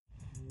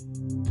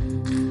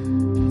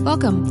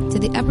Welcome to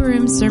the Upper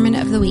Room Sermon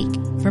of the Week.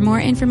 For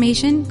more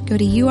information, go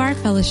to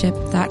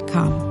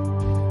urfellowship.com.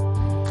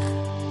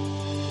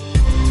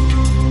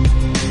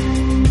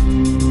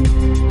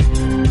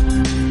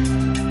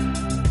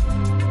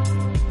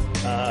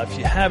 If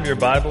you have your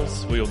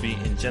Bibles, we will be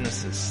in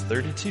Genesis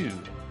 32. If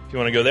you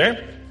want to go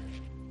there,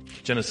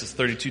 Genesis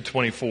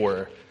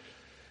 32:24.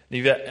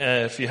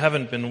 If you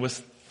haven't been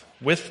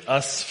with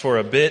us for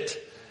a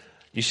bit,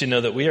 you should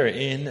know that we are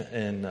in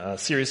a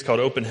series called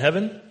Open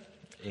Heaven,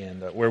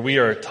 and where we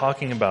are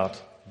talking about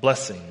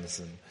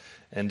blessings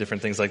and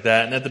different things like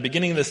that. And at the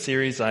beginning of this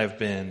series, I've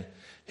been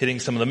hitting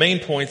some of the main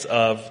points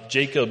of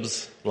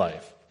Jacob's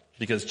life,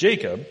 because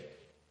Jacob's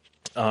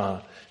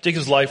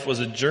life was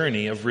a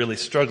journey of really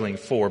struggling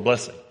for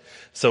blessing.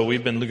 So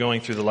we've been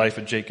going through the life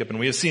of Jacob, and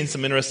we have seen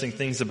some interesting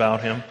things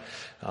about him.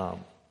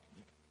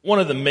 One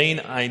of the main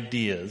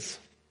ideas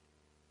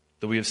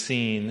that we have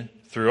seen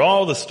through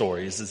all the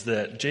stories is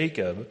that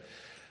Jacob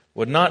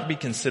would not be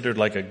considered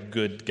like a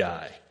good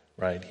guy,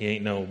 right? He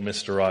ain't no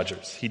Mr.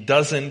 Rogers. He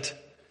doesn't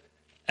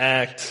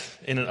act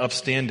in an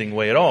upstanding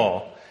way at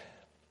all.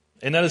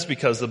 And that is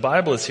because the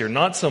Bible is here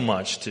not so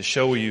much to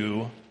show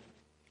you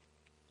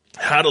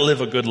how to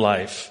live a good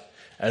life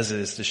as it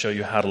is to show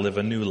you how to live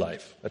a new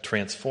life, a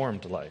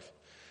transformed life.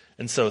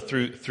 And so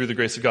through the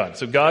grace of God.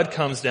 So God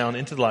comes down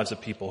into the lives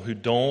of people who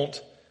don't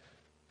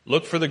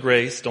look for the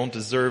grace, don't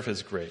deserve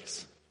his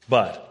grace.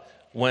 But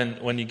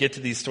when you get to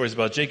these stories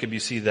about Jacob, you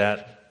see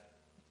that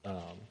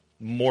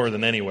more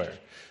than anywhere.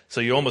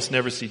 So you almost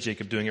never see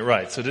Jacob doing it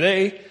right. So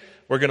today,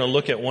 we're going to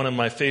look at one of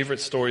my favorite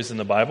stories in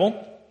the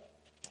Bible.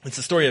 It's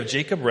the story of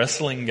Jacob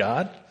wrestling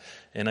God.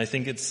 And I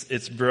think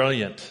it's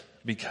brilliant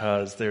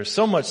because there's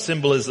so much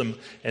symbolism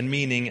and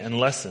meaning and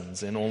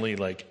lessons in only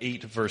like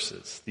 8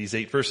 verses. These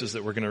 8 verses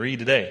that we're going to read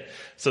today.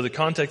 So the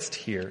context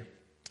here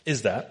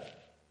is that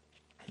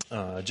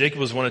Jacob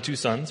was one of 2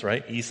 sons,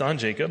 right? Esau and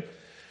Jacob.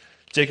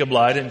 Jacob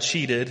lied and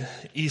cheated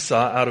Esau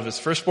out of his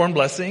firstborn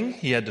blessing.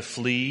 He had to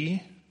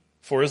flee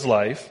for his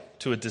life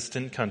to a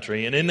distant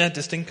country. And in that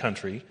distant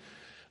country,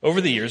 over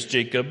the years,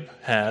 Jacob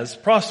has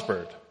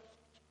prospered.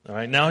 All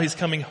right, now he's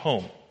coming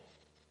home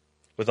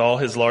with all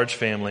his large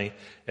family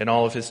and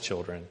all of his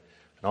children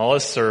and all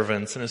his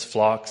servants and his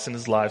flocks and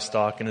his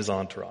livestock and his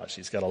entourage.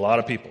 He's got a lot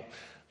of people.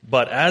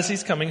 But as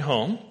he's coming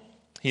home,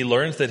 he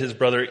learns that his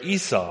brother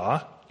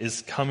Esau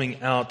is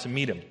coming out to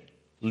meet him,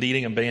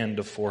 leading a band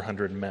of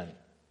 400 men.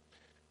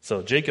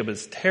 So Jacob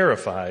is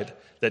terrified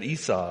that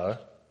Esau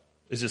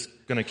is just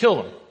going to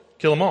kill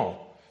them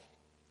all.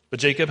 But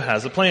Jacob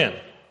has a plan.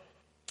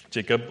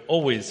 Jacob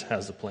always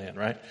has a plan,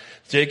 right?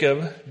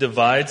 Jacob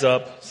divides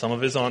up some of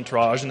his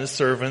entourage and his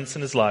servants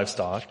and his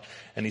livestock,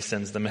 and he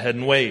sends them ahead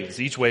in waves.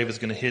 Each wave is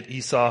going to hit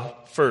Esau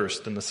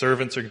first, and the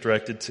servants are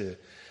directed to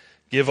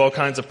give all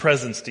kinds of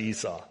presents to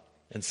Esau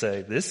and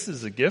say, this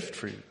is a gift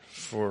for you,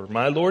 for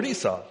my Lord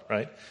Esau,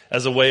 right?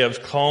 As a way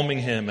of calming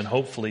him and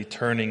hopefully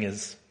turning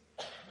his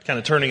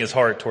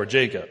heart toward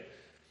Jacob.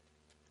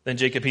 Then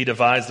Jacob, he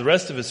divides the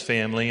rest of his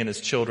family and his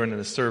children and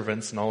his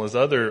servants and all his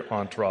other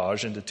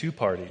entourage into 2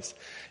 parties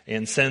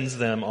and sends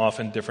them off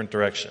in different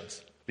directions.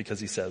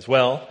 Because he says,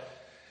 well,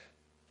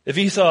 if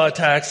Esau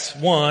attacks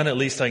one, at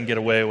least I can get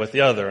away with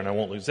the other and I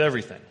won't lose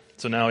everything.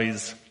 So now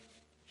he's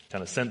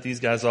kind of sent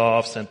these guys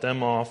off, sent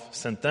them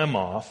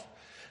off.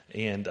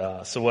 And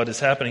so what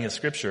is happening in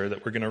Scripture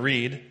that we're going to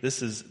read,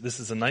 this is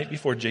the night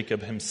before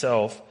Jacob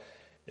himself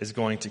is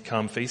going to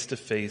come face to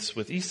face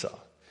with Esau.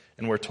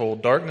 And we're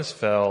told darkness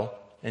fell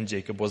and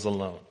Jacob was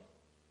alone.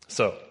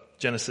 So,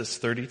 Genesis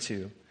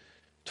 32,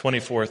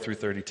 24 through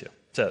 32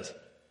 says,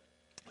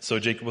 so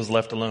Jacob was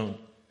left alone,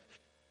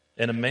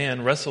 and a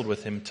man wrestled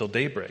with him till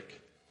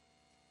daybreak.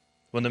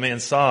 When the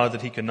man saw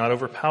that he could not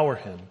overpower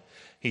him,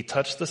 he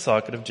touched the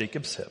socket of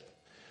Jacob's hip,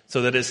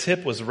 so that his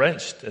hip was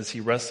wrenched as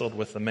he wrestled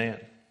with the man.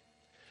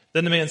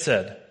 Then the man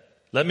said,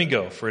 let me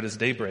go, for it is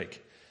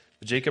daybreak.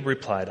 But Jacob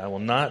replied, I will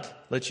not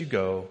let you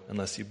go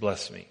unless you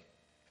bless me.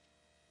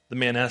 The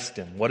man asked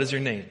him, what is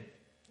your name?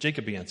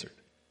 Jacob, he answered.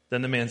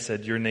 Then the man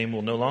said, your name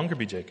will no longer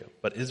be Jacob,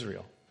 but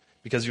Israel,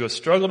 because you have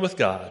struggled with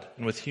God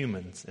and with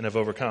humans and have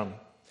overcome.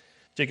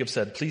 Jacob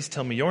said, please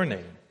tell me your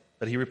name.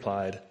 But he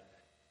replied,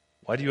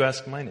 why do you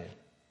ask my name?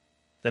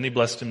 Then he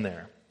blessed him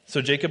there.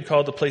 So Jacob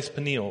called the place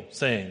Peniel,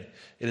 saying,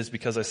 it is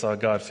because I saw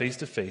God face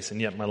to face, and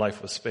yet my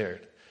life was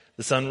spared.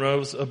 The sun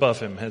rose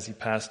above him as he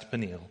passed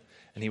Peniel,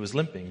 and he was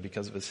limping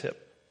because of his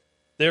hip.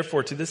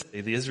 Therefore, to this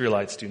day, the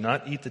Israelites do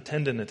not eat the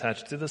tendon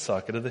attached to the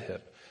socket of the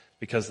hip,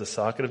 because the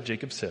socket of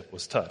Jacob's hip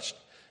was touched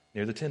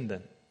near the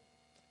tendon.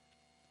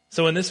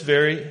 So in this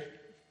very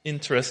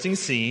interesting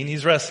scene,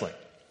 he's wrestling.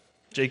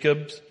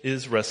 Jacob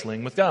is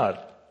wrestling with God.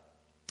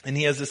 And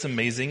he has this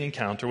amazing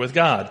encounter with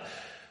God.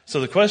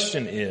 So the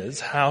question is,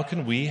 how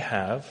can we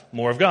have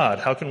more of God?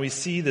 How can we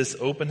see this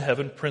open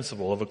heaven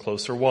principle of a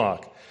closer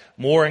walk?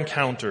 More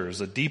encounters,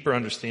 a deeper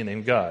understanding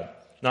of God.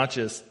 Not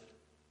just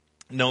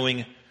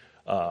knowing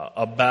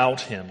about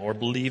him or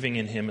believing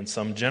in him in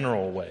some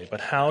general way, but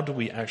how do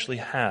we actually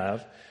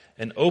have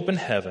an open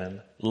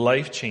heaven,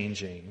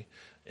 life-changing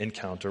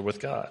encounter with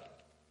God?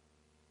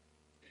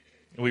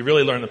 We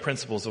really learn the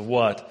principles of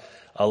what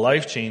a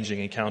life-changing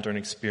encounter and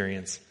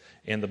experience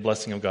and the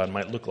blessing of God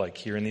might look like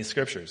here in these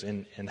scriptures,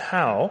 and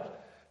how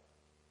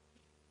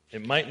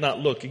it might not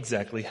look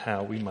exactly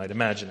how we might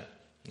imagine it.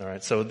 All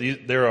right, so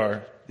these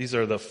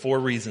are the 4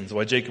 reasons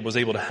why Jacob was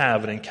able to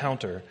have an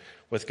encounter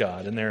with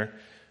God, and they're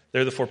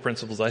the 4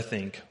 principles I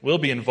think will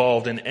be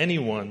involved in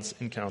anyone's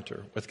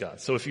encounter with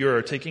God. So if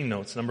you're taking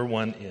notes, number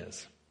one,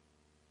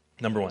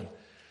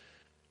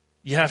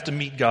 you have to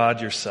meet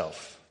God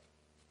yourself.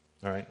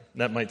 All right,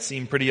 that might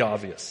seem pretty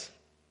obvious.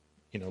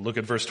 Look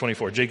at verse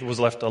 24. Jacob was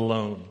left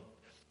alone.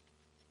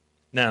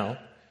 Now,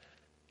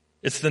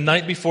 it's the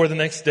night before the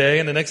next day,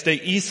 and the next day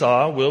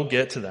Esau will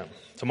get to them.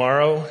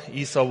 Tomorrow,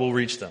 Esau will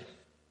reach them.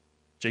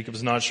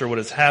 Jacob's not sure what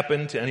has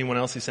happened to anyone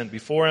else he sent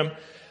before him.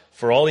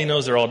 For all he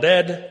knows, they're all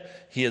dead.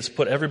 He has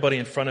put everybody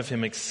in front of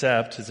him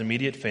except his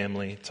immediate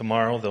family.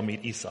 Tomorrow, they'll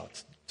meet Esau.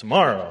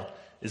 Tomorrow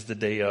is the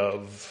day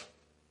of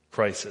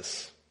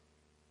crisis.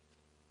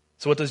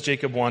 So what does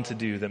Jacob want to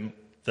do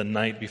the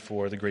night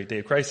before the great day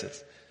of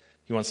crisis?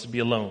 He wants to be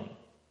alone.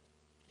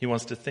 He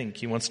wants to think.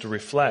 He wants to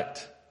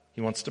reflect.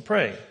 He wants to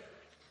pray.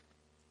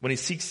 When he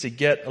seeks to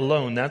get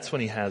alone, that's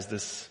when he has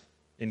this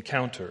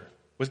encounter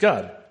with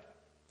God.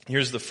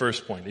 Here's the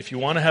first point. If you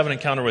want to have an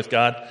encounter with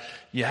God,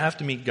 you have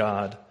to meet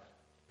God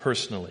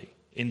personally,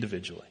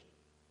 individually.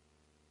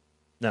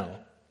 Now,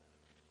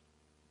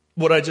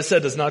 what I just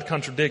said does not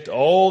contradict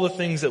all the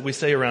things that we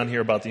say around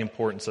here about the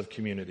importance of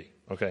community.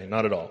 Okay,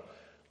 not at all.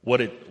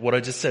 What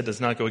I just said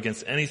does not go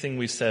against anything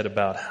we've said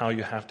about how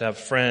you have to have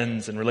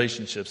friends and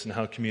relationships and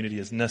how community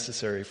is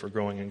necessary for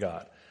growing in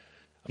God.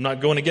 I'm not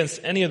going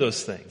against any of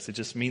those things. It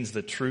just means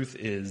that truth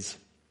is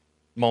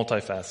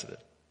multifaceted.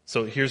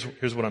 So here's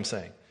what I'm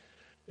saying.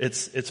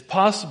 It's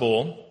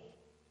possible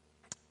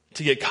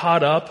to get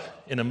caught up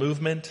in a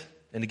movement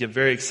and to get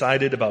very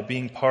excited about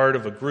being part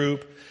of a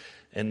group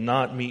and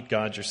not meet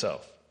God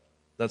yourself.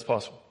 That's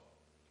possible.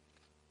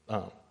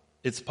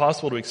 It's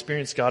possible to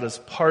experience God as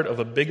part of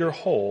a bigger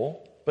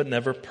whole, but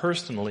never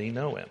personally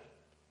know Him.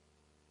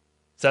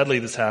 Sadly,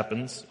 this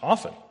happens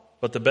often.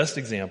 But the best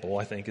example,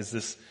 I think, is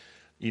this.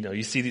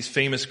 You see these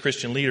famous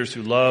Christian leaders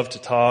who love to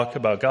talk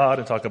about God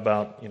and talk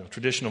about,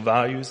 traditional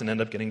values and end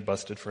up getting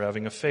busted for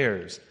having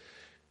affairs.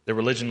 Their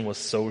religion was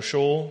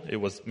social. It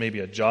was maybe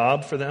a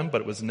job for them,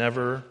 but it was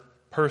never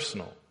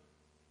personal.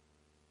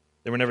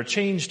 They were never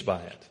changed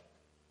by it.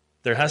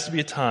 There has to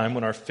be a time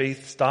when our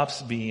faith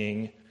stops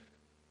being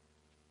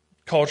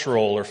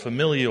cultural or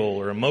familial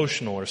or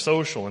emotional or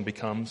social and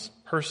becomes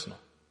personal.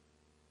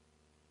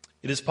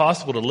 It is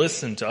possible to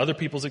listen to other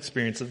people's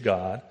experience of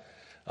God,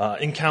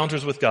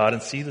 encounters with God,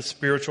 and see the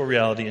spiritual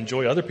reality and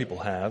joy other people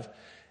have,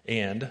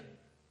 and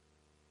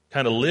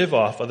kind of live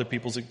off other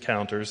people's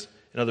encounters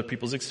and other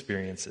people's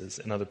experiences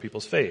and other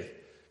people's faith.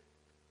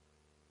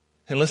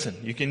 And listen,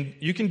 you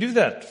can do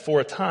that for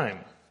a time.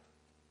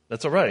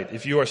 That's all right.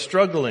 If you are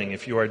struggling,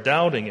 if you are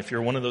doubting, if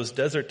you're one of those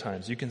desert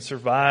times, you can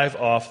survive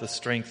off the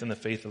strength and the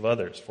faith of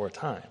others for a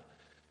time.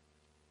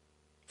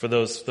 For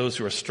those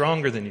who are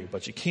stronger than you,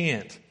 but you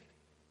can't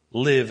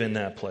live in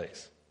that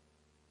place.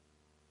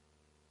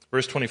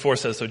 Verse 24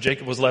 says, so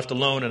Jacob was left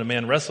alone and a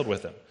man wrestled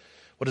with him.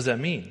 What does that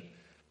mean?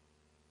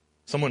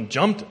 Someone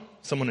jumped him.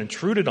 Someone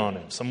intruded on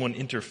him. Someone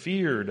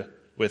interfered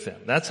with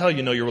him. That's how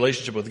you know your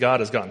relationship with God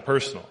has gotten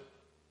personal.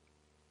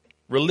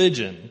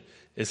 Religion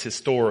is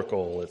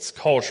historical, it's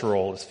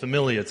cultural, it's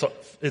familial,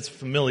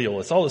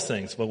 it's all those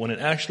things. But when it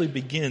actually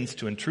begins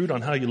to intrude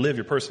on how you live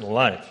your personal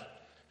life,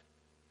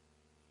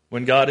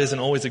 when God isn't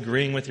always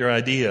agreeing with your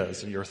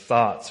ideas or your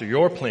thoughts or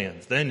your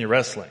plans, then you're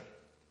wrestling.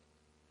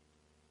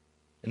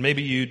 And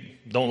maybe you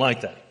don't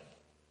like that.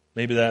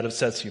 Maybe that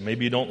upsets you.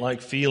 Maybe you don't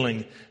like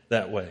feeling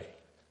that way.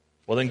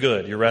 Well, then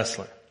good, you're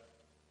wrestling.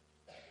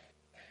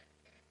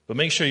 But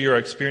make sure you're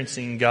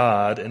experiencing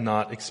God and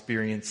not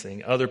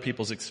experiencing other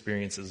people's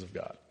experiences of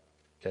God.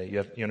 Okay,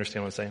 you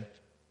understand what I'm saying?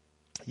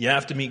 You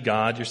have to meet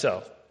God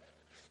yourself.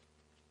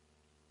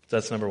 So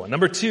that's number one.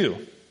 Number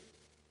two,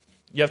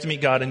 you have to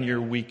meet God in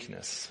your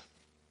weakness.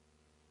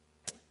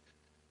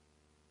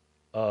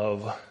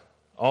 Of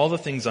all the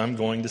things I'm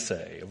going to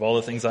say, of all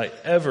the things I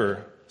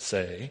ever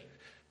say,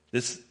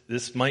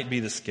 this might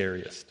be the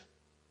scariest.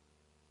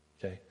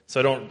 Okay, so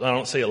I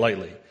don't say it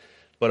lightly,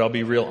 but I'll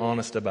be real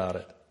honest about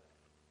it.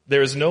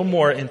 There is no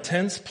more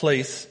intense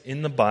place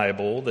in the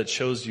Bible that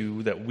shows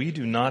you that we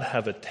do not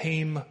have a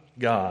tame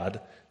God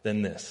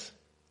than this.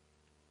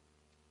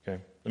 Okay,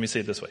 let me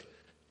say it this way.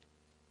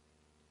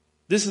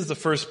 This is the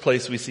first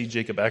place we see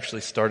Jacob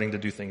actually starting to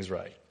do things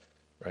right.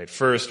 Right.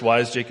 First, why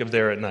is Jacob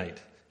there at night?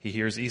 He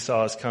hears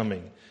Esau is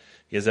coming.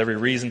 He has every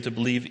reason to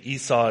believe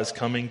Esau is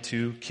coming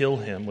to kill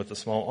him with a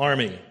small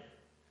army.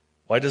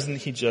 Why doesn't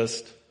he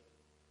just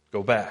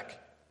go back?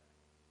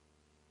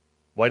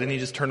 Why didn't he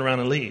just turn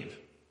around and leave?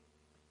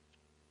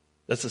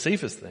 That's the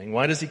safest thing.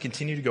 Why does he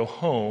continue to go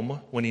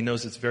home when he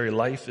knows his very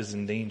life is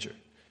in danger?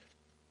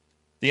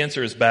 The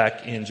answer is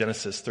back in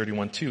Genesis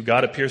 31:2.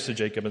 God appears to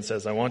Jacob and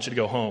says, I want you to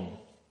go home.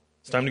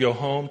 It's time to go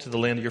home to the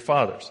land of your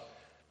fathers.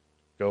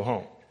 Go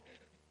home.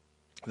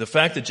 The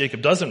fact that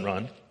Jacob doesn't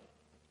run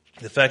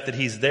The fact that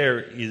he's there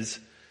is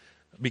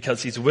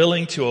because he's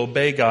willing to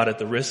obey God at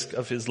the risk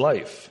of his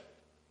life.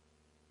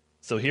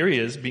 So here he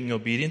is being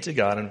obedient to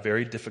God in a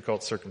very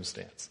difficult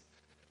circumstance.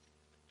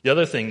 The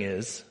other thing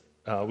is,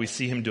 we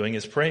see him doing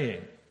is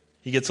praying.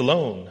 He gets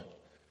alone.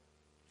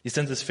 He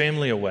sends his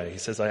family away. He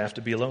says, I have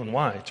to be alone.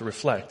 Why? To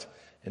reflect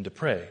and to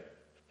pray.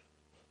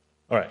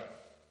 All right.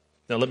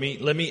 Now let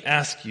me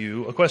ask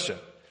you a question.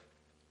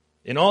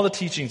 In all the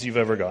teachings you've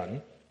ever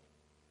gotten,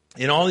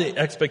 in all the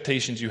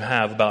expectations you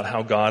have about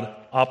how God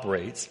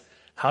operates,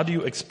 how do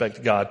you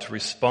expect God to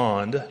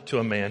respond to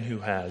a man who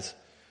has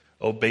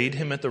obeyed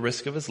him at the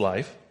risk of his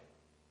life,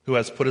 who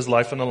has put his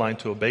life on the line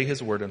to obey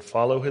his word and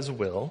follow his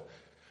will,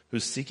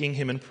 who's seeking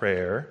him in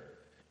prayer,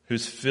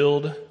 who's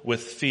filled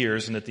with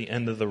fears and at the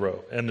end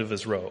of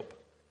his rope?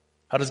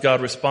 How does God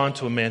respond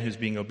to a man who's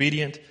being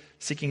obedient,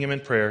 seeking him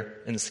in prayer,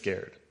 and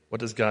scared? What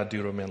does God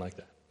do to a man like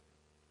that?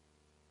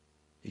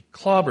 He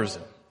clobbers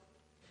him,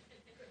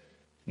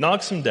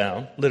 knocks him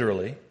down,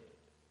 literally,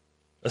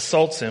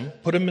 assaults him,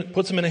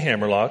 puts him in a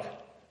hammerlock,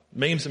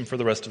 maims him for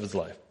the rest of his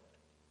life.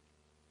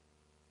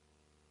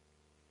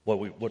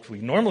 What we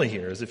normally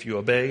hear is if you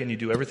obey and you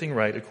do everything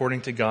right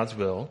according to God's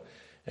will,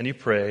 and you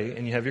pray,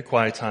 and you have your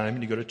quiet time,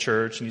 and you go to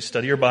church, and you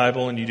study your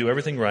Bible, and you do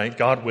everything right,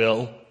 God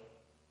will,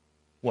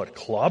 what,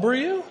 clobber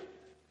you?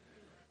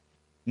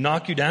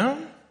 Knock you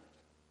down?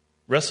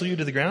 Wrestle you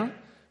to the ground?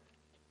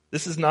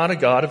 This is not a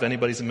God of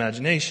anybody's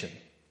imagination,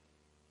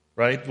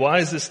 right? Why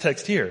is this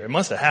text here? It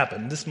must have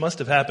happened. This must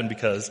have happened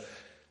because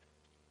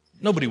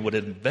nobody would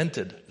have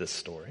invented this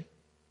story,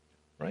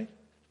 right?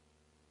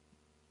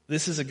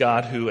 This is a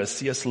God who, as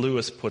C.S.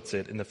 Lewis puts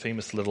it in the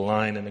famous little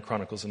line in the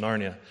Chronicles of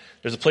Narnia,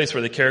 there's a place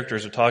where the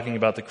characters are talking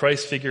about the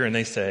Christ figure and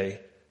they say,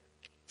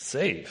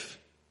 safe.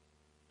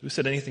 Who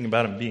said anything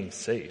about him being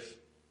safe?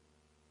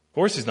 Of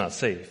course he's not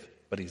safe,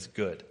 but he's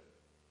good.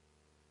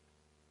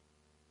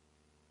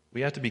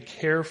 We have to be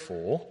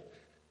careful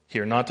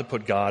here not to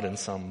put God in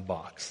some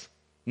box.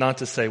 Not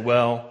to say,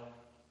 well,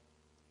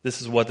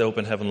 this is what the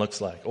open heaven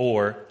looks like,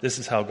 or this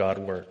is how God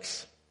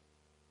works.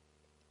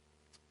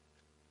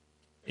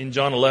 In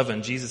John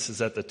 11, Jesus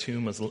is at the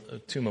tomb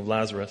of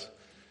Lazarus.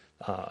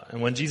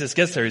 And when Jesus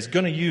gets there, he's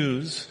going to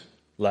use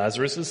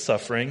Lazarus'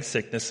 suffering,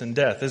 sickness, and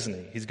death, isn't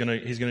he? He's going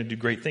to do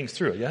great things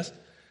through it, yes?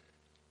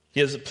 He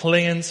has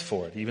plans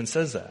for it. He even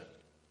says that.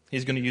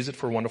 He's going to use it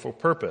for a wonderful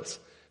purpose.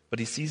 But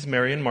he sees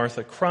Mary and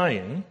Martha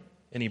crying,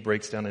 and he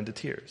breaks down into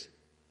tears.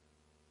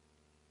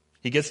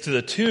 He gets to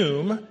the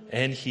tomb,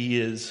 and he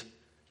is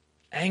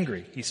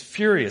angry. He's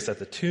furious at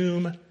the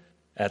tomb,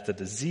 at the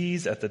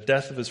disease, at the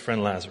death of his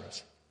friend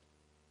Lazarus.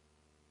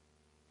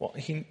 Well,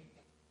 he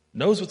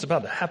knows what's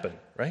about to happen,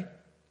 right?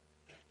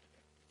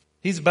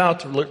 He's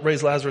about to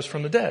raise Lazarus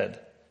from the dead,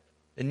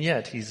 and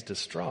yet he's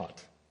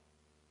distraught.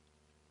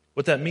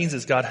 What that means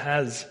is God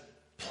has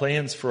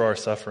plans for our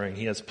suffering.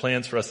 He has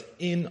plans for us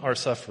in our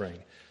suffering,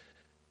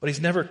 but he's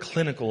never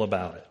clinical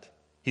about it.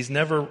 He's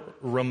never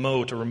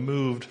remote or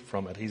removed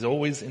from it. He's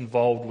always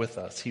involved with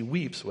us. He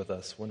weeps with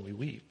us when we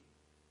weep.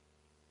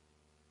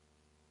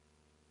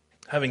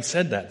 Having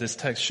said that, this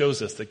text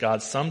shows us that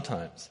God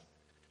sometimes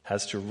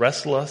has to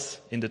wrestle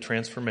us into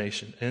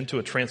transformation, into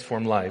a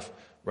transformed life,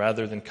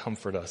 rather than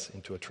comfort us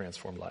into a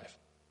transformed life.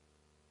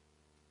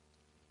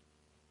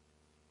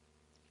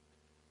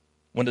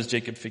 When does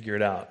Jacob figure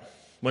it out?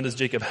 When does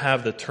Jacob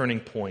have the turning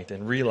point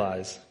and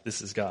realize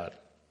this is God?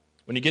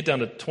 When you get down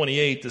to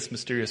 28, this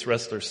mysterious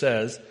wrestler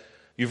says,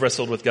 you've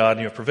wrestled with God and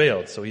you have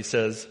prevailed. So he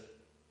says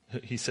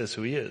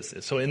who he is.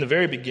 So in the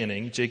very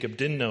beginning, Jacob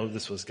didn't know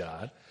this was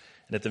God.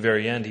 And at the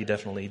very end, he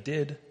definitely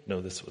did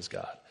know this was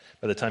God.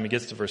 By the time he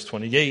gets to verse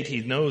 28,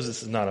 he knows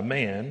this is not a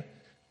man,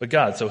 but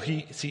God. So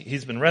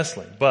he's been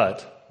wrestling.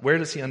 But where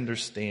does he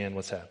understand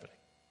what's happening?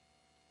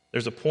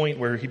 There's a point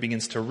where he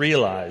begins to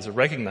realize or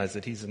recognize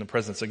that he's in the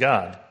presence of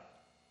God.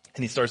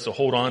 And he starts to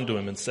hold on to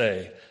him and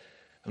say,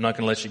 I'm not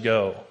going to let you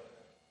go.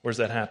 Where does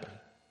that happen?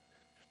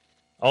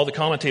 All the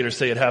commentators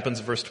say it happens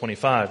in verse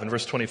 25. In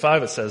verse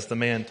 25 it says, the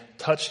man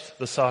touched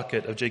the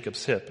socket of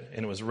Jacob's hip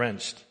and it was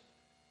wrenched.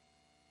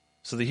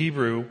 So the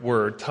Hebrew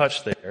word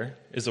touch there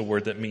is a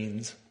word that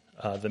means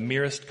the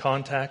merest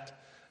contact,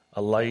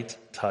 a light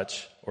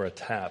touch, or a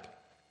tap.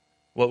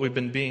 What we're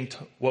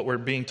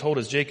being told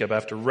is Jacob,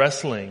 after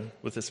wrestling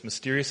with this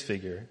mysterious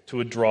figure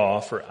to a draw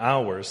for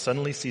hours,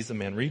 suddenly sees the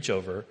man reach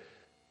over,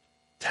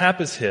 tap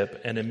his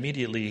hip, and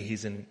immediately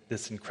he's in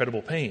this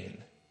incredible pain.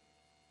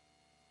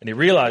 And he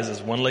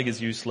realizes one leg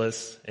is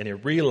useless, and he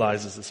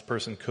realizes this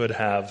person could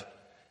have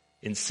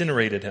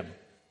incinerated him,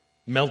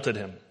 melted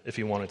him if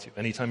he wanted to,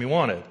 anytime he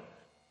wanted.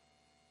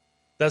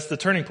 That's the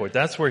turning point.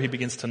 That's where he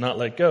begins to not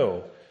let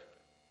go.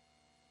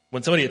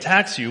 When somebody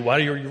attacks you, why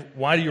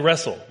do you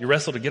wrestle? You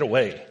wrestle to get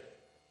away,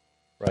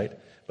 right?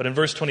 But in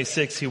verse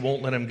 26, he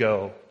won't let him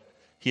go.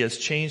 He has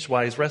changed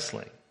why he's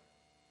wrestling.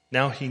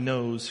 Now he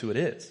knows who it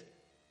is.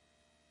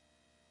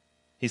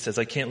 He says,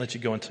 I can't let you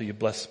go until you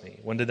bless me.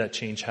 When did that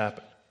change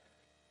happen?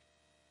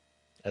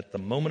 At the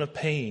moment of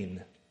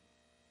pain.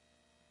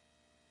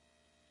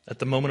 At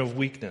the moment of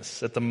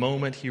weakness. At the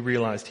moment he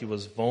realized he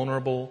was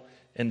vulnerable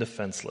and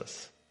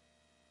defenseless.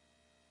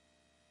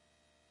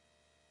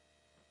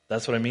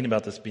 That's what I mean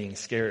about this being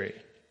scary.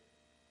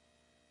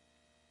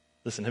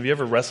 Listen, have you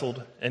ever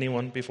wrestled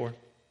anyone before?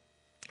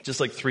 Just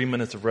like 3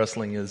 minutes of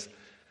wrestling is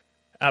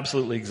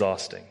absolutely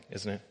exhausting,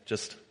 isn't it?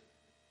 Just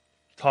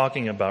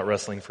talking about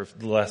wrestling for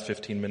the last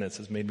 15 minutes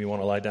has made me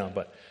want to lie down.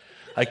 But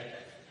I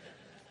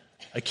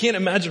can't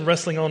imagine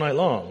wrestling all night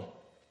long.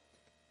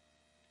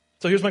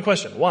 So here's my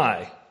question.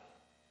 Why?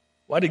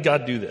 Why did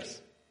God do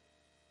this?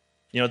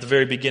 At the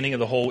very beginning of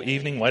the whole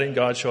evening, why didn't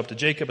God show up to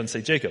Jacob and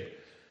say, Jacob,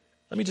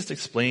 let me just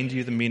explain to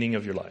you the meaning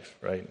of your life,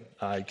 right?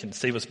 I can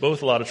save us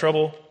both a lot of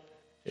trouble.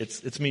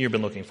 It's me you've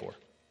been looking for,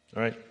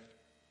 all right?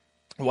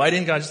 Why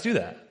didn't God just do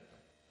that?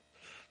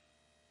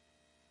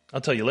 I'll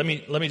tell you. Let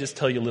me just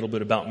tell you a little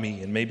bit about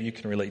me, and maybe you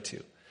can relate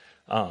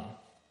to.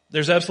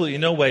 There's absolutely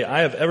no way I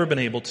have ever been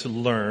able to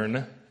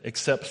learn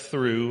except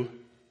through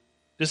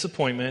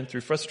disappointment,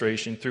 through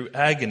frustration, through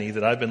agony,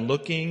 that I've been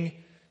looking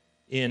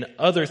in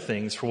other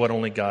things for what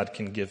only God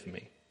can give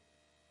me.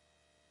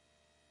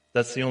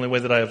 That's the only way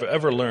that I have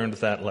ever learned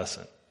that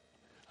lesson.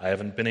 I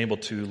haven't been able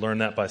to learn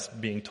that by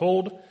being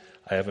told.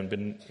 I haven't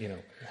been,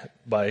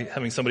 by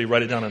having somebody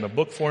write it down in a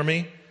book for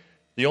me.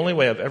 The only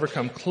way I've ever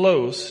come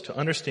close to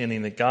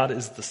understanding that God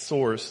is the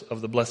source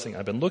of the blessing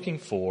I've been looking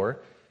for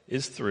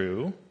is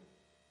through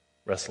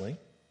wrestling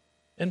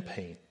and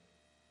pain.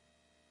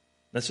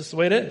 That's just the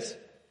way it is.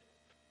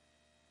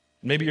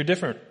 Maybe you're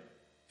different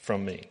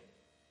from me,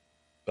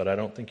 but I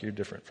don't think you're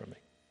different from me.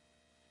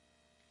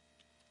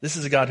 This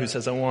is a God who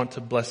says, I want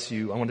to bless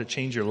you. I want to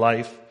change your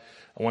life.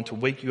 I want to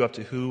wake you up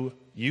to who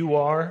you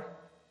are.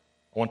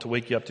 I want to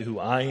wake you up to who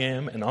I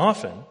am. And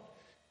often,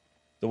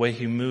 the way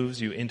he moves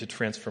you into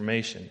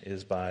transformation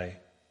is by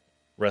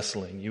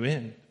wrestling you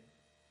in.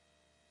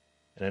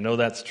 And I know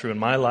that's true in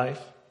my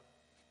life.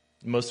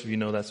 Most of you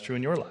know that's true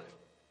in your life.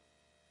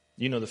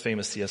 You know the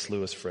famous C.S.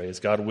 Lewis phrase,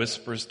 God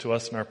whispers to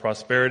us in our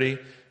prosperity,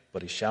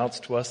 but he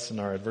shouts to us in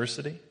our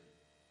adversity.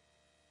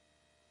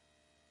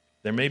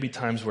 There may be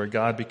times where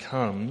God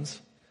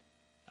becomes,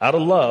 out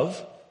of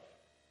love,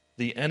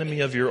 the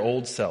enemy of your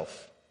old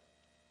self.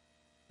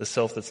 The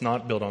self that's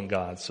not built on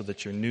God, so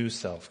that your new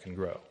self can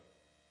grow.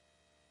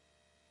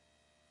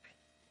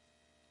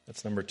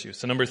 That's number 2.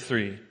 So number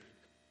 3.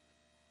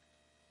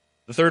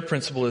 The third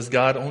principle is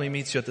God only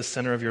meets you at the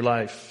center of your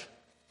life.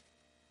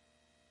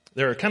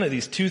 There are kind of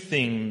these 2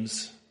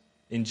 themes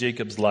in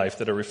Jacob's life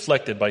that are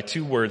reflected by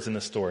 2 words in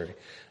the story,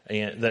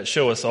 and that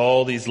show us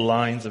all these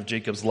lines of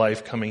Jacob's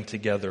life coming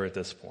together at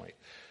this point.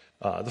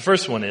 The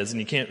first one is, and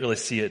you can't really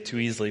see it too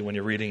easily when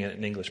you're reading it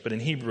in English, but in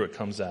Hebrew it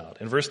comes out.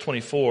 In verse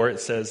 24 it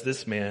says,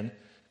 this man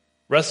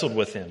wrestled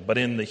with him. But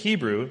in the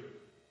Hebrew,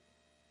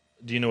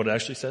 do you know what it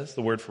actually says?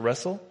 The word for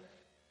wrestle?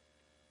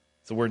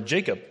 It's the word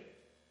Jacob.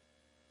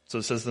 So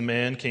it says the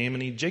man came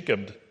and he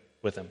Jacobed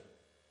with him.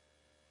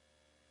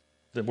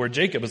 The word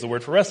Jacob is the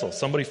word for wrestle.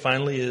 Somebody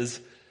finally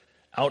is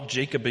out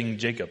Jacobing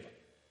Jacob.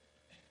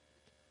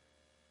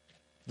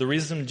 The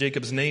reason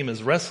Jacob's name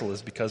is wrestle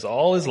is because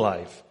all his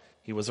life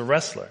he was a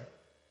wrestler.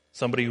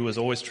 Somebody who was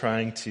always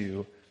trying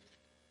to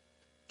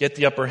get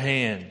the upper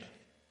hand,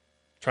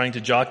 trying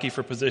to jockey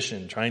for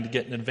position, trying to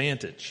get an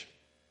advantage.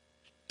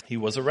 He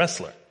was a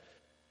wrestler.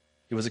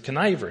 He was a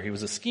conniver. He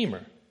was a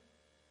schemer.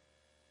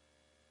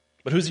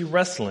 But who's he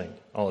wrestling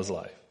all his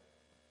life?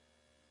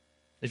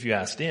 If you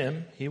asked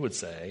him, he would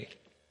say,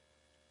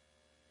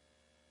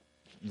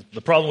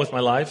 the problem with my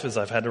life is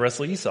I've had to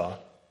wrestle Esau.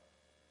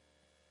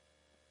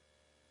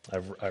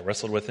 I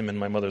wrestled with him in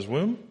my mother's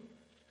womb.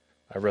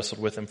 I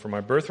wrestled with him for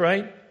my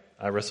birthright.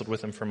 I wrestled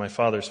with him for my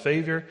father's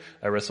favor.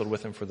 I wrestled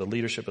with him for the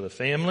leadership of the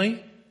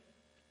family.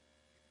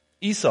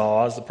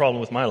 Esau is the problem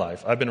with my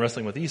life. I've been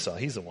wrestling with Esau.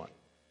 He's the one.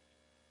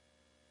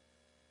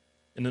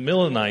 In the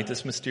middle of the night,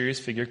 this mysterious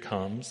figure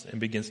comes and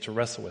begins to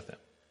wrestle with him.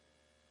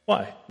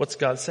 Why? What's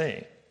God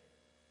saying?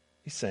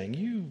 He's saying,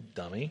 you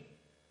dummy.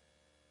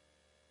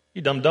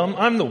 You dumb.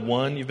 I'm the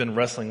one you've been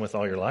wrestling with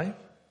all your life.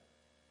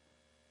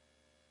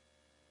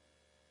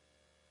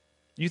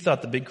 You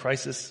thought the big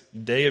crisis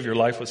day of your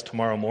life was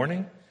tomorrow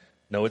morning?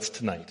 No, it's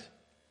tonight.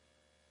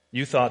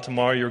 You thought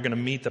tomorrow you were going to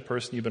meet the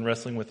person you've been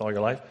wrestling with all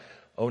your life?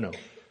 Oh no,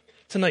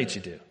 tonight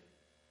you do.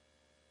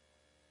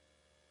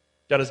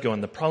 God is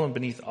going, the problem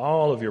beneath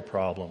all of your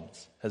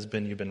problems has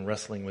been you've been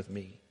wrestling with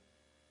me.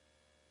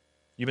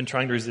 You've been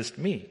trying to resist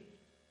me.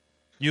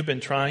 You've been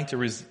trying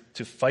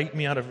to fight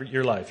me out of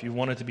your life. You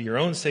wanted to be your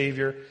own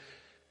Savior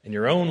and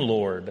your own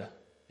Lord.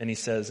 And he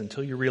says,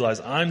 until you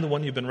realize I'm the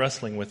one you've been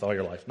wrestling with all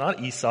your life. Not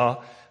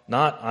Esau,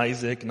 not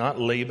Isaac, not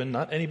Laban,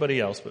 not anybody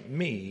else, but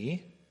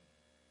me.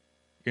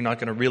 You're not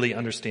going to really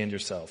understand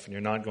yourself, and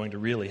you're not going to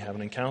really have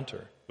an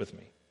encounter with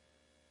me.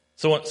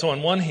 So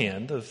on one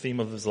hand, the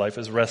theme of his life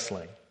is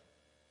wrestling.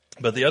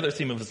 But the other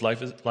theme of his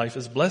life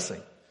is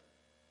blessing.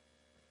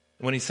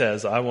 When he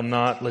says, I will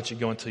not let you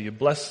go until you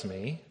bless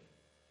me,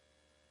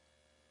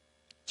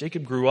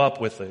 Jacob grew up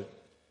with a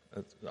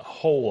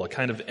hole, a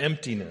kind of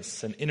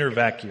emptiness, an inner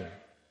vacuum.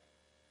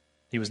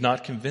 He was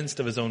not convinced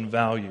of his own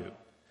value.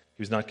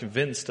 He was not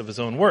convinced of his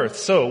own worth.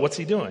 So what's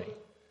he doing?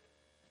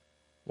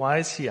 Why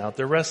is he out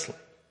there wrestling?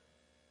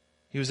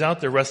 He was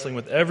out there wrestling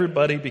with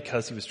everybody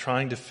because he was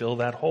trying to fill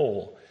that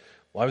hole.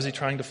 Why was he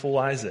trying to fool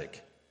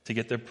Isaac? To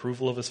get the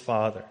approval of his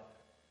father.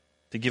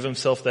 To give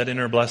himself that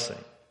inner blessing.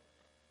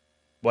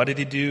 Why did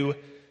he do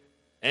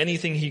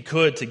anything he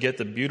could to get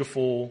the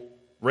beautiful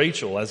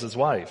Rachel as his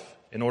wife?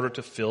 In order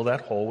to fill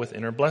that hole with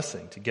inner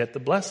blessing, to get the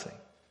blessing.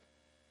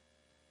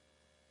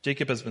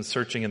 Jacob has been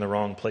searching in the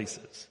wrong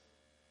places.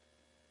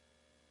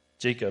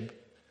 Jacob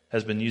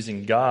has been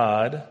using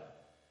God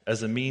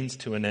as a means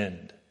to an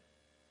end.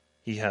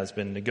 He has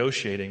been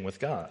negotiating with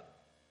God.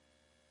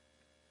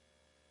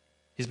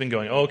 He's been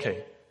going,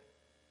 okay,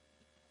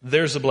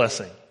 there's a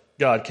blessing.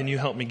 God, can you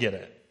help me get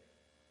it?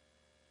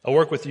 I'll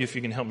work with you if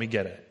you can help me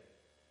get it.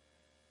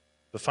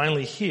 But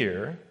finally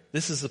here,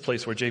 this is the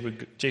place where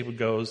Jacob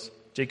goes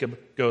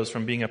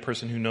from being a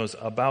person who knows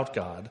about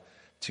God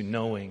to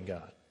knowing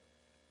God.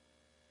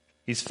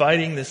 He's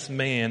fighting this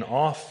man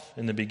off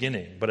in the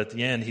beginning, but at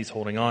the end he's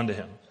holding on to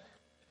him.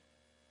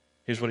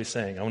 Here's what he's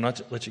saying. I will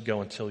not let you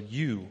go until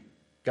you,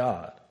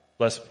 God,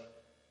 bless me.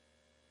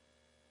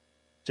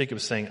 Jacob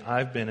is saying,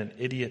 I've been an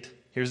idiot.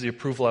 Here's the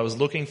approval I was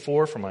looking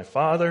for from my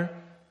father.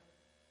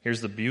 Here's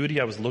the beauty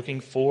I was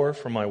looking for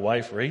from my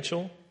wife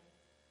Rachel.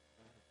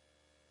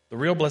 The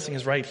real blessing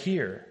is right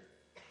here.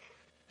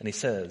 And he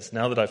says,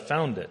 now that I've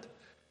found it,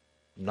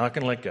 I'm not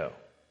going to let go.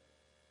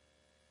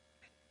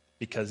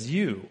 Because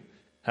you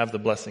have the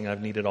blessing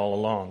I've needed all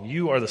along.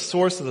 You are the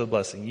source of the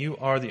blessing. You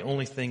are the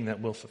only thing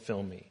that will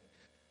fulfill me.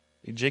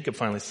 Jacob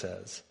finally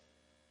says,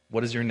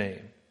 what is your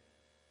name?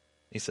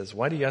 He says,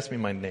 why do you ask me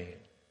my name?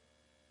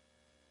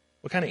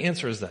 What kind of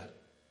answer is that?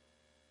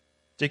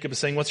 Jacob is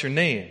saying, what's your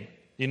name?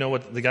 You know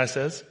what the guy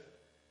says?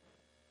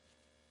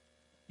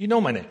 You know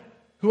my name.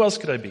 Who else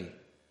could I be?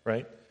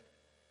 Right?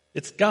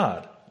 It's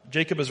God.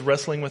 Jacob is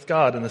wrestling with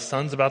God, and the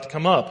sun's about to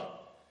come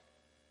up.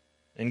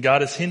 And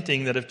God is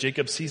hinting that if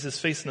Jacob sees his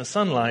face in the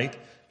sunlight,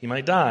 he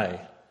might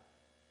die.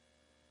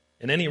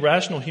 And any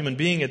rational human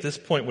being at this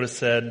point would have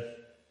said,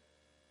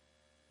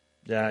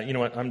 yeah, you know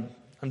what,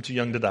 I'm too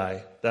young to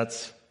die. I'm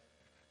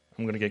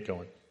going to get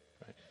going.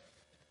 Right?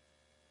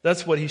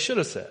 That's what he should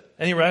have said.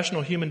 Any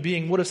rational human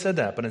being would have said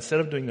that, but instead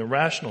of doing the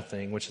rational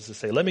thing, which is to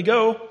say, let me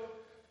go,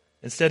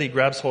 instead he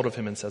grabs hold of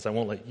him and says, I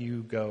won't let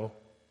you go.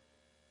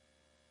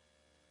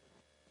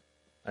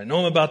 I know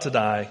I'm about to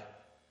die,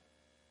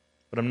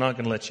 but I'm not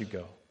going to let you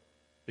go.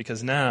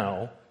 Because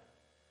now,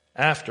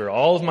 after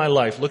all of my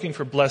life looking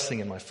for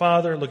blessing in my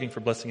father, looking for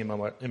blessing in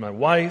my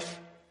wife,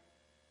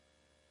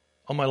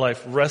 all my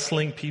life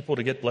wrestling people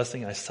to get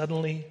blessing, I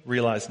suddenly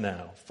realize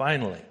now,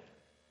 finally,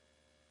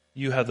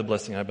 you have the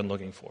blessing I've been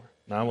looking for.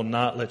 Now I will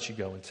not let you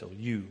go until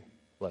you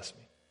bless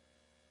me.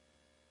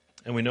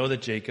 And we know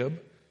that Jacob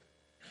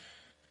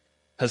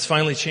has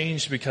finally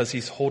changed because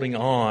he's holding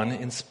on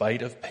in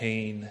spite of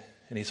pain,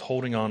 and he's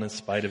holding on in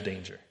spite of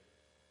danger.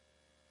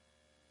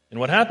 And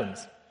what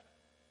happens?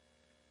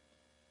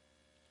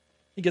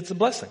 He gets a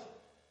blessing.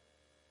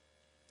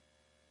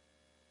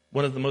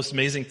 One of the most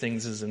amazing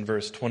things is in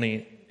verse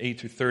 28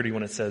 through 30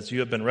 when it says,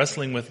 you have been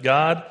wrestling with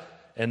God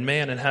and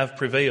man and have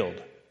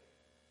prevailed.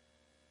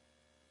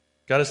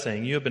 God is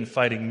saying, you have been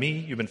fighting me,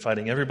 you've been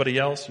fighting everybody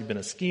else, you've been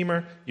a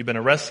schemer, you've been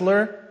a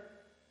wrestler,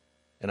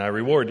 and I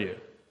reward you.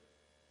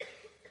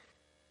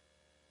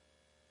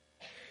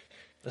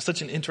 That's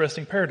such an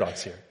interesting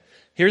paradox here.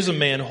 Here's a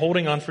man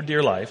holding on for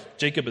dear life.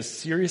 Jacob is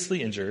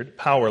seriously injured,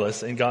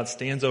 powerless, and God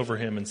stands over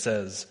him and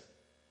says,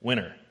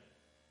 winner.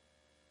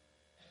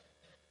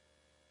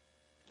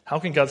 How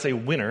can God say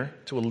winner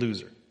to a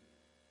loser?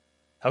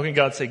 How can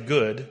God say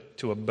good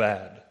to a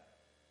bad?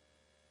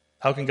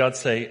 How can God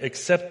say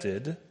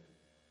accepted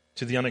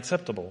to the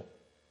unacceptable?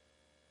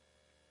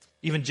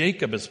 Even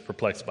Jacob is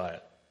perplexed by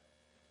it.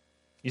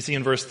 You see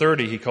in verse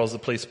 30, he calls the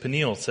place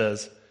Peniel,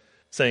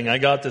 saying, I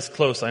got this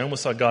close. I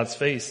almost saw God's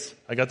face.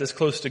 I got this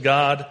close to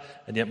God,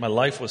 and yet my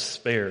life was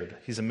spared.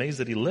 He's amazed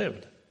that he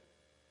lived.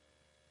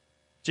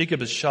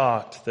 Jacob is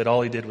shocked that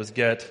all he did was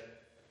get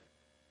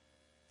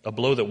a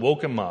blow that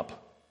woke him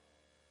up,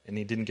 and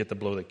he didn't get the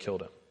blow that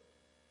killed him.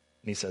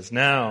 And he says,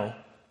 now,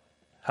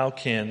 how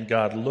can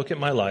God look at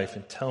my life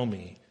and tell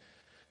me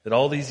that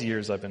all these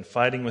years I've been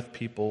fighting with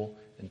people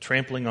and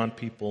trampling on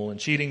people and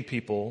cheating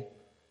people,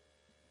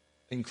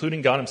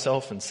 including God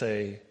himself, and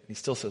he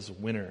still says,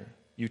 winner,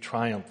 you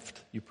triumphed,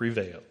 you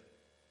prevailed.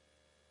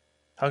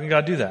 How can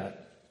God do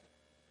that?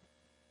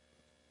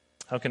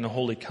 How can the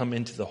holy come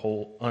into the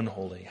whole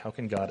unholy? How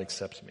can God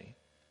accept me?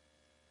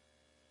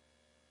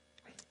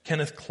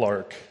 Kenneth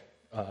Clark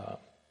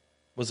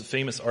was a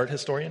famous art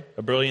historian,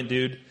 a brilliant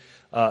dude,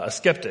 a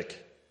skeptic.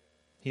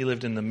 He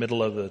lived in the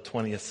middle of the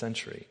 20th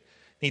century.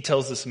 He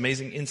tells this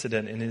amazing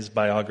incident in his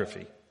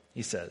biography.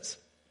 He says,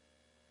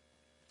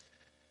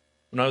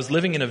 when I was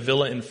living in a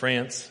villa in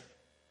France,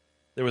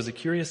 there was a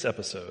curious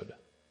episode.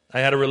 I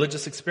had a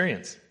religious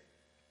experience.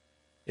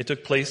 It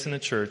took place in a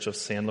church of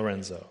San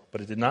Lorenzo,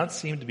 but it did not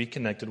seem to be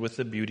connected with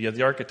the beauty of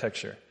the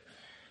architecture.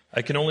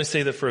 I can only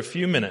say that for a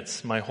few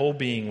minutes, my whole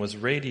being was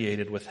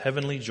radiated with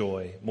heavenly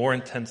joy, more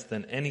intense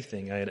than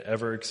anything I had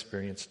ever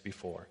experienced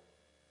before.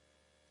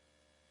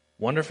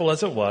 Wonderful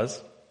as it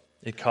was,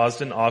 It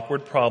caused an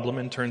awkward problem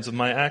in terms of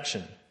my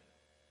action.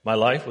 My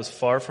life was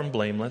far from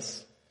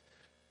blameless.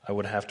 I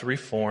would have to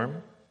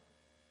reform.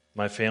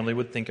 My family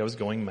would think I was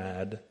going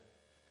mad.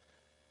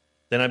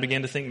 Then I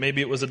began to think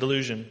maybe it was a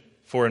delusion,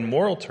 for in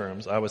moral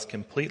terms, I was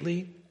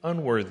completely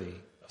unworthy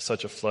of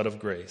such a flood of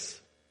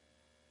grace.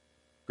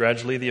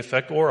 Gradually, the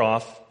effect wore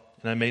off,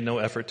 and I made no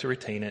effort to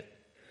retain it.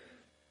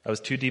 I was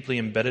too deeply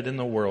embedded in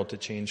the world to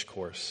change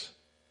course.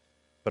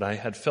 But I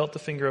had felt the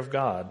finger of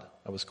God,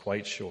 I was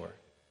quite sure.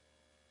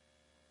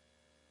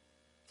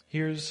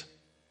 Here's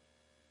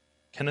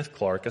Kenneth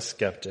Clark, a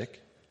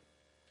skeptic,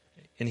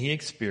 and he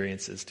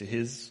experiences, to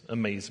his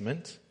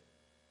amazement,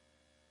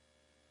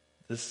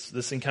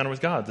 this encounter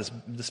with God,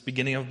 this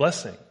beginning of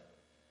blessing.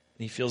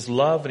 And he feels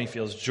love and he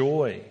feels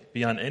joy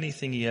beyond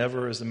anything he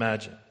ever has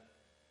imagined.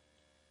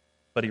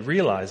 But he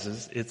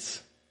realizes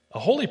it's a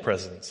holy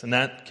presence, and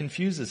that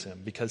confuses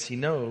him because he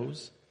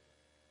knows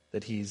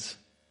that he's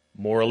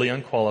morally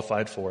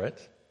unqualified for it,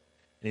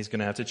 and he's going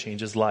to have to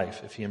change his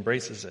life if he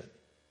embraces it.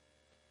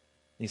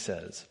 He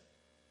says,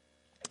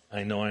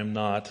 I know I'm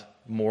not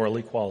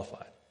morally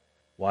qualified.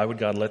 Why would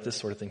God let this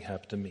sort of thing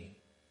happen to me?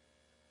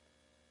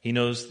 He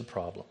knows the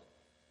problem.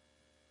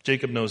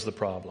 Jacob knows the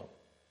problem.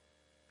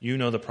 You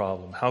know the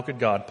problem. How could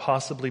God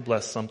possibly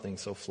bless something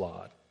so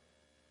flawed?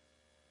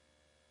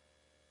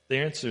 The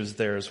answer is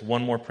there's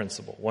one more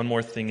principle, one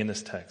more thing in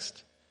this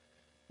text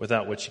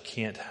without which you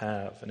can't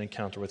have an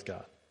encounter with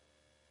God.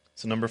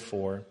 So number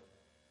 4,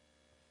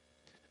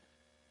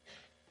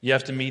 you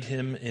have to meet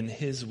him in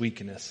his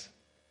weakness.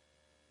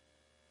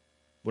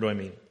 What do I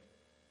mean?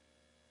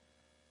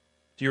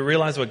 Do you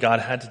realize what God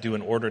had to do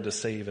in order to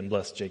save and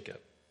bless Jacob?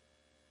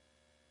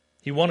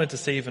 He wanted to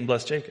save and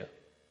bless Jacob.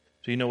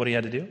 Do you know what he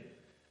had to do?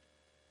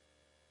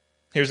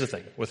 Here's the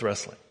thing with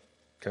wrestling,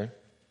 okay?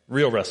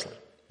 Real wrestling,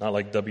 not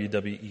like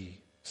WWE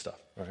stuff,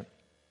 all right?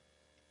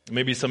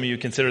 Maybe some of you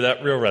consider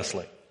that real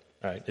wrestling,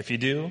 all right? If you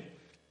do,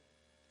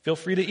 feel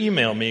free to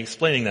email me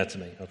explaining that to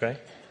me, okay?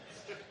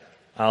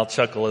 I'll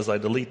chuckle as I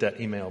delete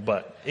that email,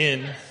 but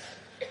in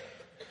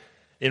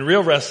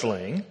real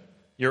wrestling,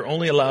 you're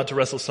only allowed to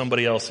wrestle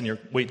somebody else in your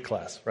weight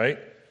class, right?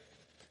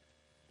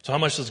 So how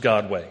much does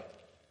God weigh?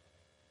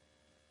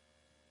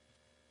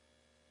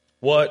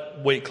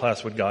 What weight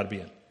class would God be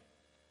in?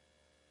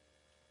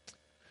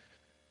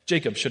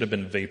 Jacob should have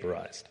been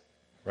vaporized,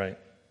 right?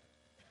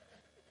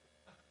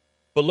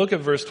 But look at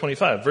verse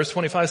 25. Verse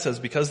 25 says,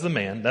 because the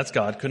man, that's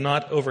God, could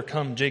not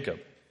overcome Jacob.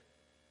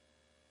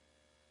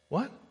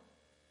 What?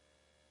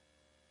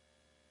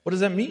 What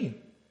does that mean?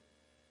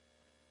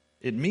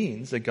 It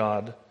means that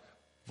God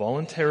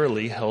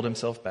voluntarily held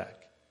himself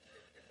back.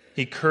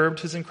 He curbed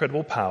his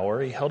incredible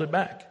power. He held it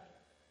back.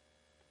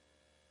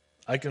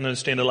 I can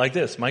understand it like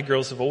this. My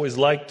girls have always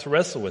liked to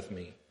wrestle with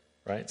me,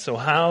 right? So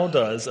how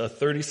does a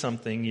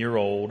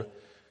 30-something-year-old,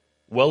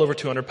 well over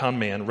 200-pound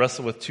man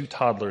wrestle with 2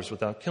 toddlers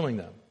without killing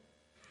them?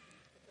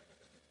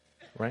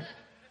 Right?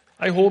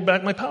 I hold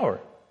back my power.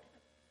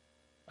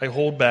 I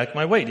hold back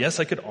my weight. Yes,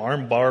 I could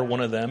arm bar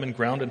one of them and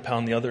ground and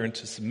pound the other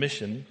into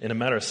submission in a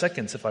matter of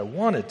seconds if I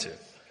wanted to.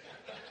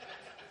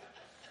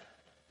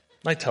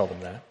 I tell them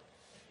that.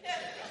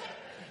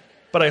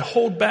 But I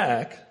hold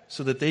back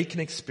so that they can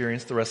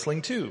experience the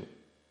wrestling too.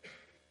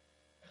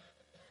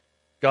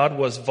 God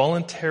was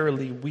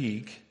voluntarily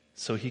weak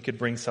so he could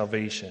bring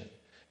salvation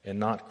and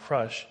not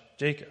crush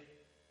Jacob,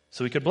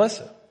 so he could bless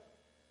him.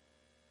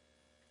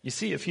 You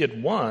see, if he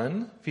had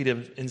won, if he'd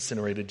have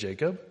incinerated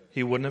Jacob,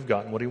 he wouldn't have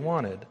gotten what he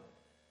wanted.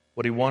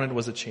 What he wanted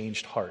was a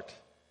changed heart,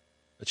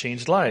 a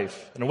changed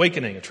life, an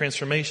awakening, a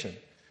transformation.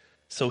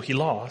 So he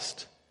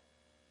lost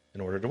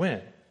in order to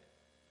win.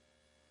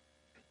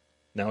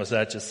 Now, is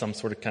that just some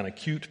sort of kind of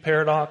cute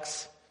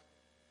paradox?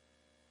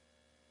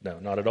 No,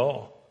 not at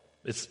all.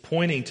 It's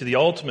pointing to the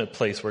ultimate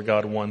place where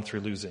God won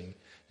through losing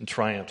and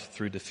triumphed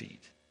through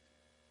defeat.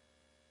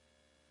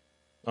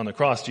 On the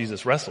cross,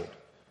 Jesus wrestled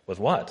with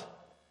what?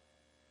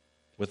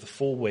 With the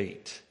full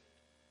weight.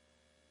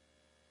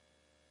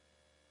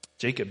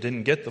 Jacob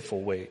didn't get the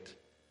full weight.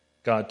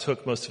 God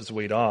took most of his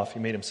weight off. He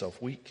made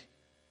himself weak.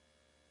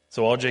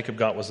 So all Jacob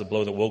got was a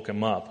blow that woke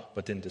him up,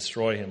 but didn't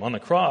destroy him. On the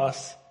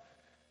cross,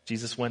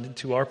 Jesus went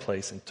into our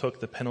place and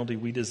took the penalty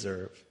we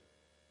deserve.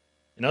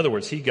 In other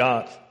words, he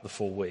got the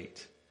full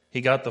weight.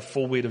 He got the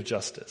full weight of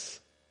justice.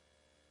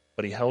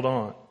 But he held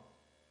on.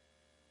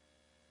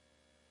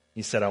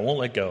 He said, I won't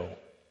let go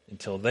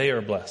until they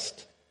are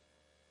blessed.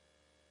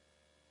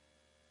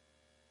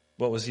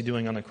 What was he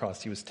doing on the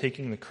cross? He was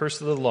taking the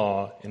curse of the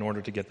law in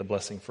order to get the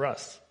blessing for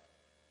us.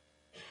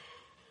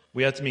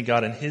 We have to meet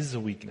God in his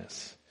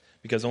weakness,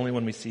 because only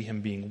when we see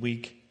him being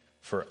weak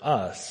for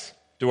us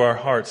do our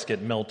hearts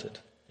get melted,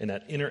 and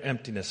that inner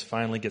emptiness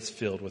finally gets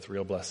filled with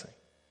real blessing.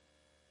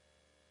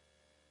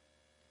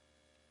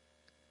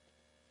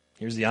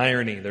 Here's the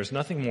irony. There's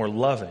nothing more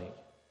loving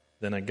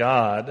than a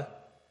God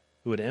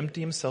who would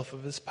empty himself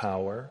of his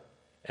power,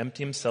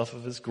 empty himself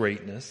of his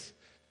greatness,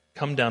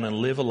 come down and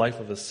live a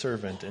life of a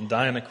servant and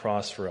die on a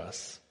cross for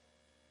us.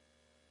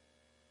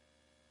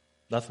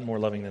 Nothing more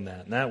loving than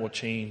that. And that will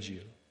change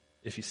you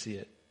if you see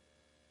it.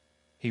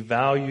 He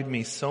valued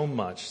me so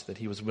much that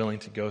he was willing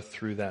to go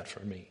through that for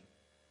me.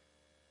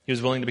 He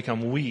was willing to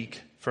become weak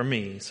for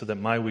me so that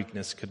my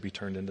weakness could be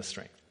turned into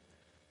strength.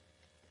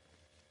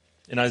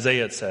 In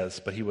Isaiah it says,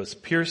 "But he was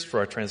pierced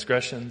for our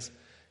transgressions,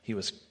 he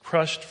was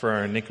crushed for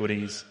our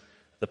iniquities.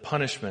 The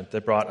punishment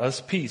that brought us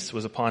peace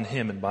was upon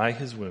him, and by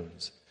his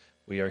wounds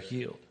we are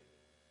healed."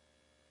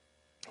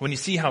 When you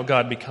see how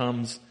God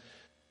becomes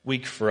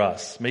weak for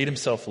us, made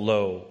himself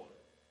low,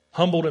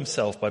 humbled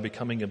himself by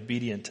becoming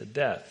obedient to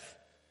death,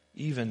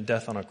 even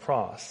death on a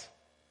cross,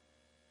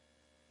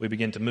 we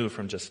begin to move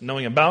from just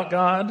knowing about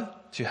God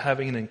to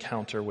having an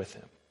encounter with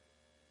him.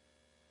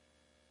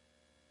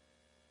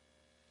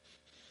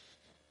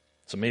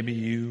 So maybe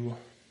you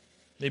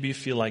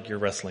feel like you're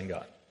wrestling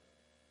God.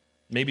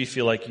 Maybe you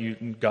feel like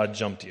God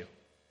jumped you.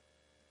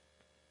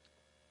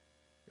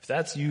 If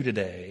that's you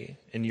today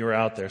and you're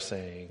out there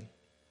saying,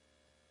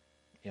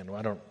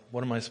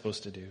 what am I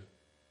supposed to do?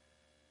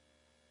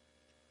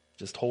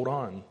 Just hold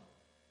on.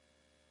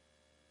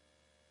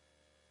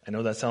 I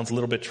know that sounds a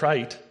little bit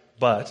trite,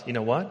 but you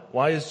know what?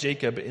 Why is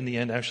Jacob in the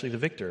end actually the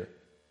victor?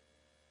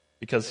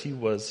 Because he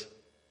was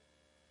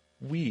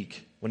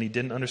weak when he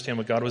didn't understand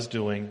what God was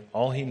doing.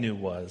 All he knew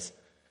was,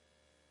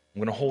 I'm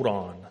going to hold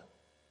on.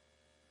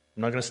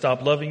 I'm not going to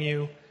stop loving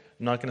you.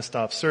 I'm not going to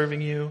stop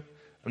serving you.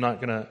 I'm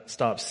not going to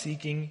stop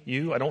seeking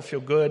you. I don't feel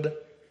good.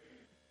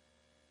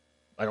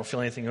 I don't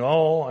feel anything at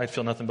all. I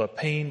feel nothing but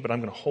pain, but I'm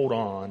going to hold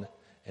on.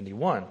 And he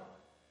won.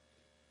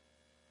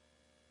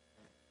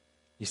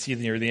 You see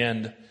near the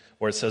end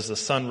where it says the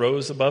sun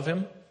rose above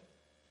him.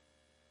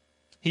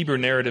 Hebrew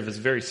narrative is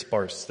very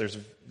sparse.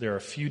 There are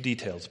a few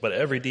details, but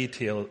every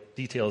detail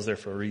is there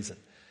for a reason.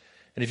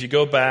 And if you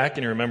go back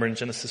and you remember in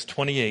Genesis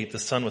 28, the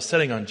sun was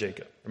setting on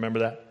Jacob. Remember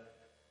that?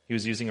 He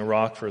was using a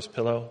rock for his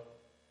pillow.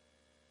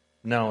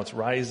 Now it's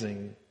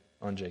rising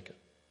on Jacob.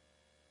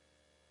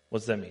 What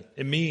does that mean?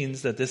 It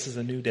means that this is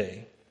a new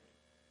day.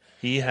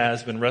 He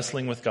has been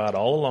wrestling with God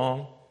all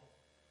along,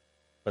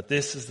 but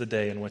this is the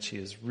day in which he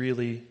is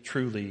really,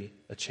 truly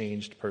a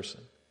changed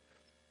person.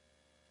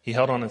 He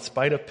held on in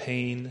spite of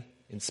pain,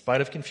 in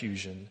spite of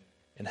confusion,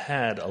 and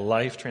had a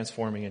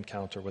life-transforming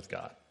encounter with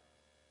God.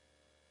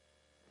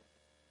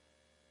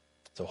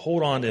 So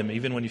hold on to him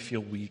even when you feel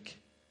weak,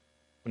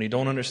 when you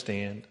don't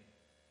understand.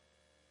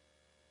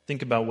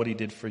 Think about what he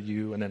did for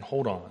you and then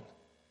hold on.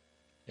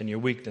 And your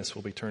weakness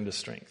will be turned to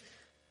strength.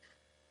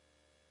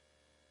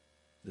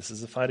 This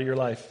is the fight of your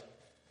life.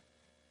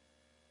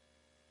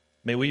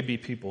 May we be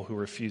people who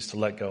refuse to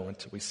let go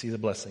until we see the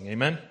blessing.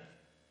 Amen?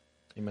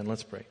 Amen.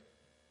 Let's pray.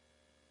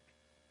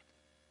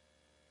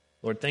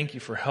 Lord, thank you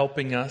for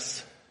helping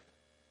us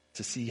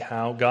to see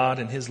how God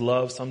in his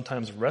love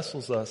sometimes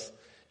wrestles us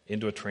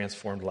into a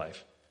transformed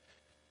life.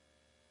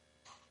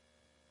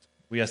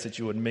 We ask that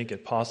you would make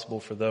it possible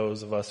for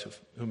those of us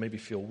who maybe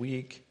feel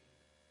weak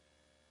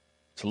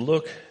to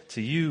look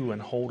to you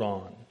and hold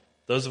on.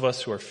 Those of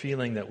us who are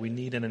feeling that we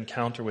need an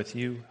encounter with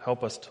you,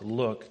 help us to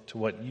look to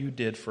what you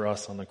did for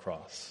us on the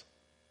cross.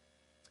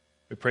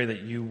 We pray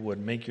that you would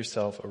make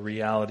yourself a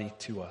reality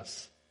to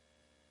us.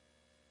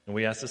 And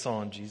we ask this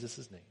all in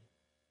Jesus' name.